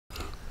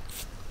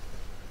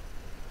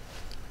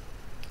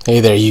Hey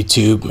there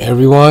YouTube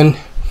everyone,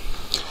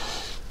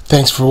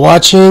 thanks for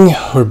watching.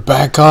 We're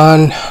back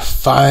on.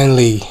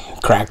 Finally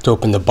cracked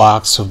open the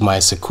box of my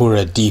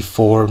Sakura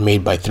D4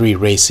 made by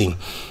 3Racing.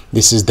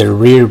 This is the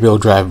rear wheel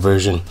drive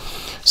version.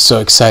 So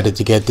excited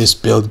to get this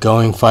build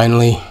going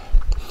finally.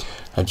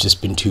 I've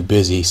just been too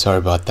busy, sorry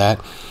about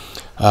that.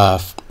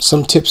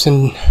 Some tips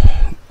and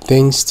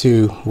things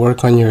to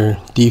work on your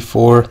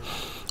D4.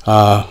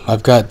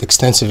 I've got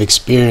extensive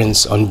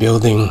experience on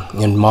building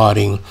and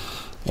modding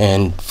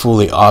and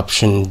fully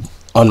optioned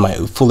on my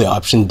fully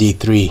optioned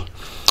D3.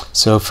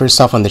 So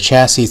first off, on the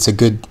chassis, it's a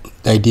good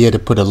idea to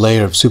put a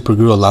layer of super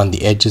glue around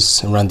the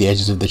edges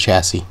of the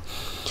chassis.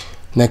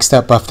 Next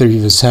up, after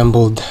you've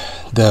assembled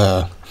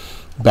the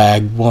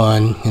bag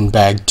 1 and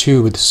bag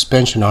 2 with the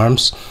suspension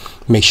arms,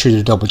 make sure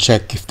to double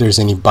check if there's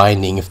any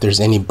binding. If there's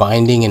any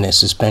binding and the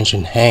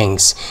suspension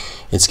hangs,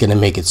 it's going to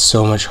make it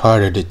so much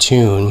harder to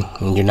tune,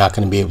 and you're not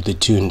going to be able to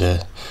tune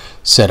the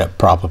setup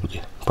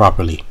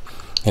properly.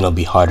 It'll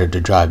be harder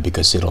to drive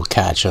because it'll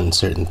catch on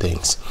certain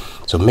things.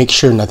 So make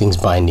sure nothing's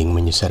binding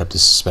when you set up the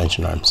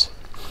suspension arms.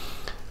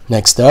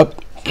 Next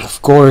up,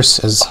 of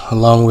course, as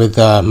along with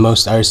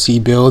most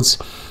RC builds,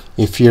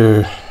 if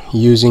you're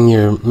using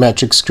your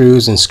metric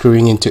screws and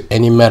screwing into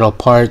any metal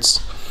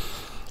parts,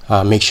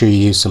 make sure you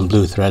use some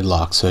blue thread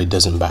lock so it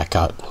doesn't back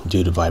out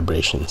due to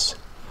vibrations.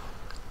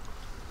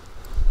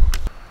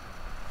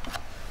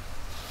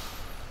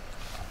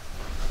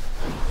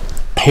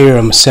 Here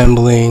I'm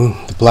assembling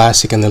the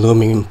plastic and the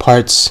aluminum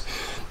parts.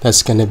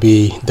 That's going to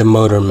be the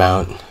motor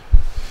mount,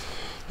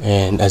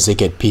 and as they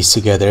get pieced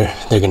together,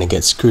 they're going to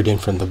get screwed in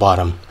from the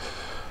bottom.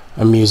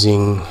 I'm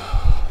using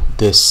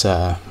this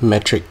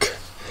metric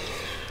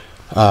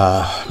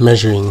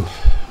measuring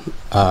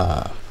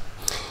so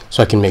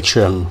I can make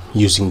sure I'm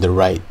using the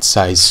right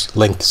size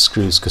length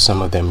screws, because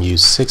some of them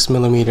use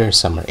 6mm,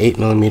 some are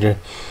 8mm,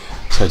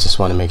 so I just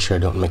want to make sure I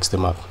don't mix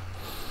them up,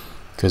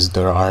 because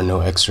there are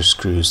no extra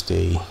screws.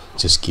 They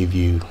just give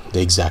you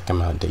the exact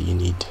amount that you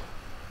need.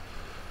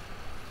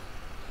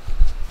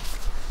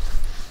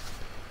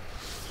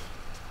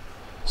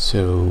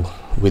 So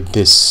with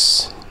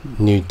this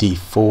new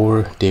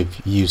D4,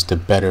 they've used a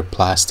better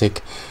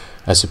plastic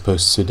as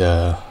opposed to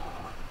the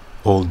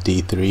old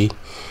D3.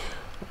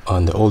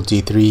 On the old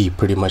D3, you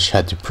pretty much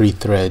had to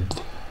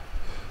pre-thread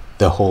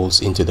the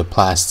holes into the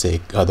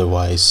plastic,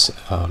 otherwise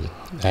I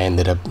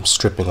ended up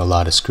stripping a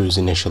lot of screws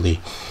initially,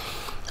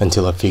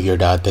 until I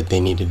figured out that they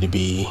needed to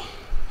be,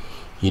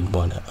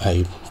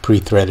 I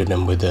pre-threaded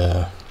them with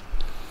a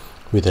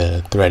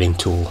threading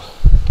tool.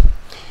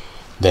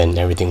 Then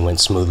everything went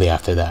smoothly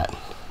after that.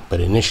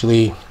 But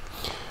initially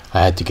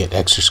I had to get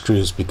extra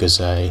screws because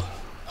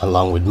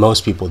along with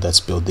most people that's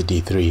built the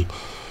D3,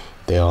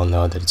 they all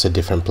know that it's a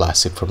different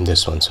plastic from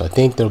this one. So I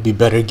think there'll be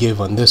better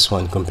give on this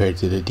one compared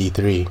to the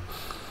D3.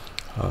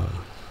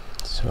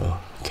 So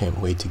can't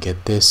wait to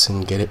get this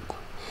and get it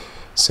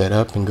set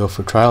up and go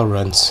for trial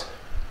runs.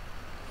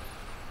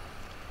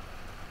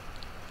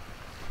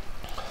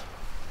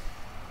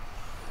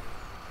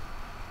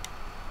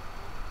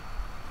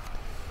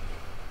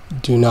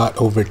 Do not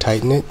over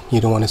tighten it.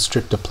 You don't want to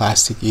strip the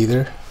plastic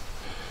either.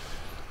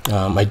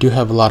 I do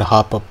have a lot of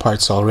hop-up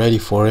parts already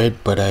for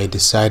it, but I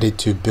decided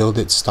to build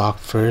it stock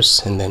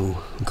first and then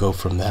go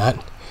from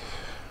that.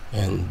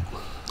 And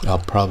I'll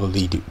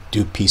probably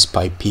do piece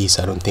by piece.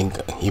 I don't think,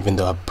 even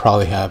though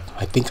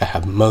I think I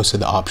have most of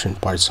the option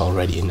parts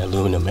already in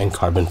aluminum and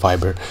carbon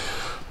fiber,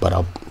 but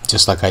I'll,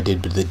 just like I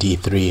did with the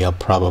D3, I'll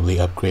probably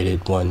upgrade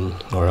it one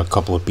or a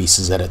couple of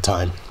pieces at a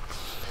time.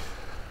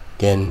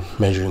 Again,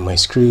 measuring my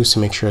screws to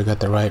make sure I got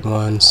the right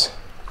ones.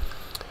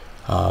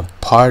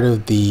 Part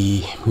of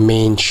the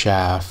main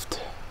shaft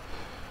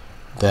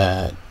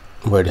where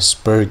the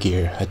spur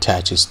gear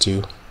attaches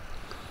to,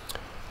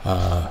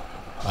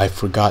 I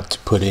forgot to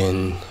put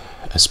in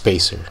a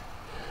spacer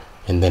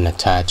and then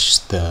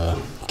attach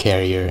the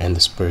carrier and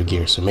the spur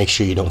gear, so make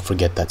sure you don't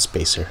forget that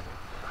spacer.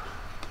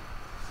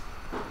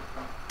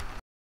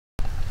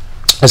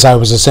 As I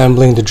was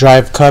assembling the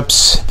drive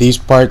cups, these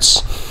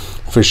parts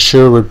for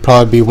sure would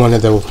probably be one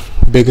of the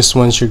biggest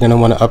ones you're going to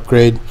want to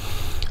upgrade,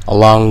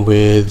 along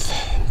with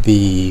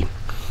the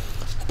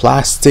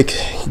plastic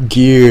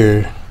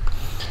gear.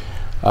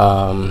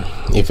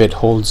 If it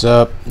holds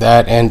up,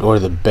 that and or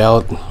the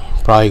belt,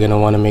 probably going to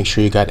want to make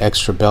sure you got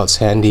extra belts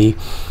handy.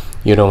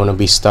 You don't want to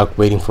be stuck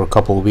waiting for a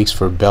couple of weeks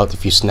for a belt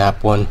if you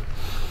snap one.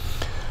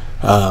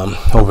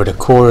 Over the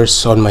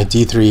course on my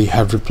D3,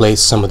 I've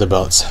replaced some of the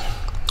belts.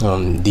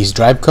 These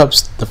drive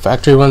cups, the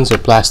factory ones, are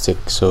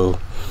plastic, so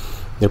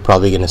they're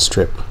probably going to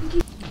strip.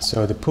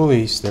 So the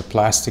pulleys, they're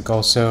plastic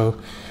also.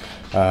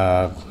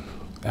 I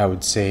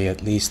would say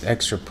at least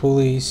extra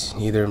pulleys,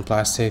 either in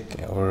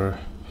plastic, or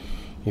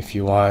if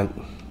you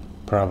want,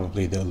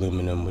 probably the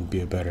aluminum would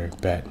be a better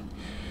bet.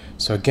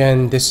 So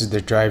again, this is the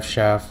drive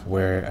shaft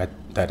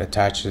that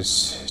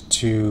attaches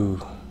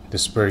to the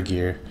spur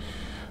gear.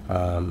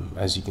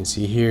 As you can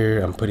see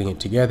here, I'm putting it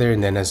together,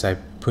 and then as I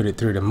put it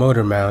through the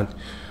motor mount,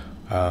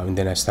 and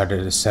then I started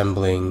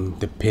assembling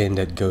the pin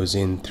that goes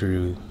in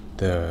through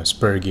the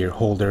spur gear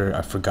holder,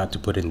 I forgot to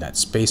put in that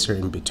spacer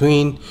in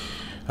between,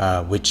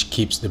 which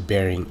keeps the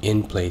bearing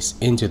in place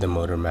into the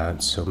motor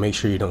mount. So make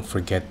sure you don't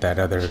forget that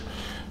other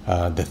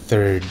the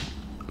third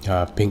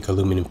pink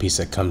aluminum piece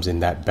that comes in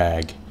that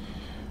bag.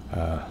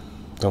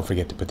 Don't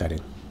forget to put that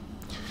in.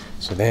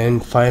 So then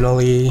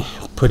finally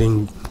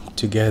putting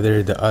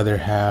together the other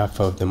half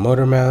of the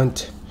motor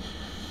mount,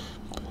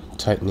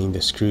 tightening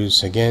the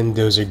screws. Again,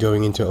 those are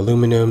going into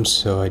aluminum,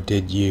 so I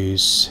did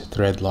use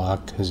thread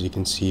lock. As you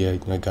can see, I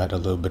got a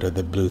little bit of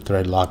the blue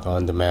thread lock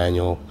on the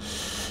manual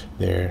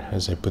there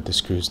as I put the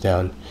screws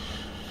down.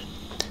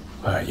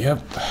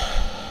 Yep.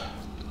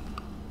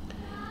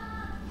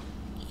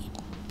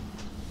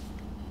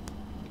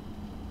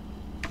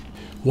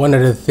 One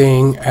other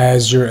thing,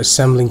 as you're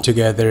assembling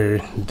together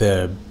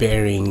the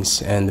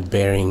bearings and the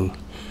bearing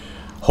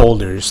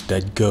holders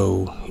that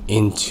go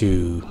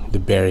into the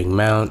bearing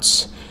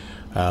mounts,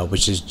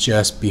 which is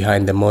just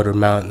behind the motor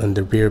mount on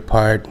the rear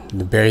part,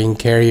 the bearing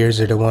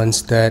carriers are the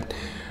ones that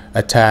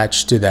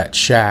attach to that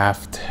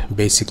shaft,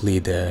 basically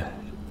the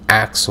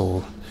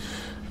axle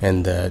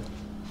and the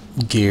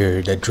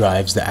gear that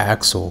drives the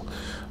axle.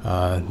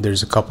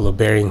 There's a couple of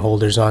bearing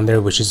holders on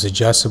there which is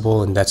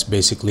adjustable, and that's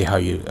basically how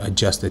you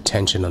adjust the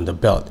tension on the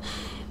belt.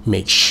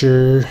 Make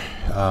sure,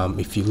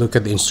 if you look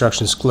at the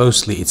instructions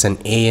closely, it's an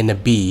A and a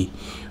B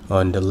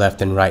on the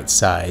left and right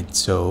side.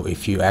 So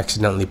if you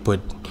accidentally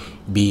put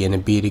B and a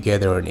B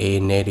together or an A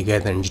and A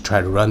together and you try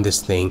to run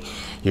this thing,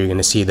 you're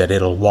gonna see that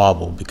it'll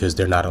wobble because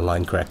they're not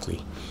aligned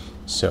correctly.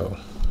 So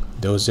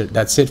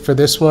that's it for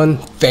this one.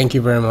 Thank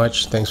you very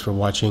much. Thanks for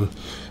watching,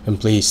 and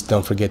please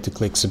don't forget to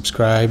click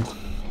subscribe.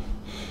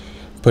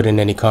 Put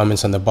in any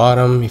comments on the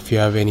bottom if you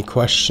have any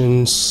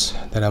questions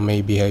that I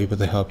may be able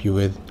to help you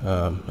with.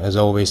 As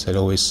always, I'd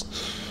always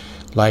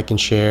like and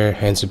share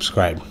and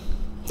subscribe.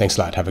 Thanks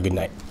a lot. Have a good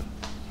night.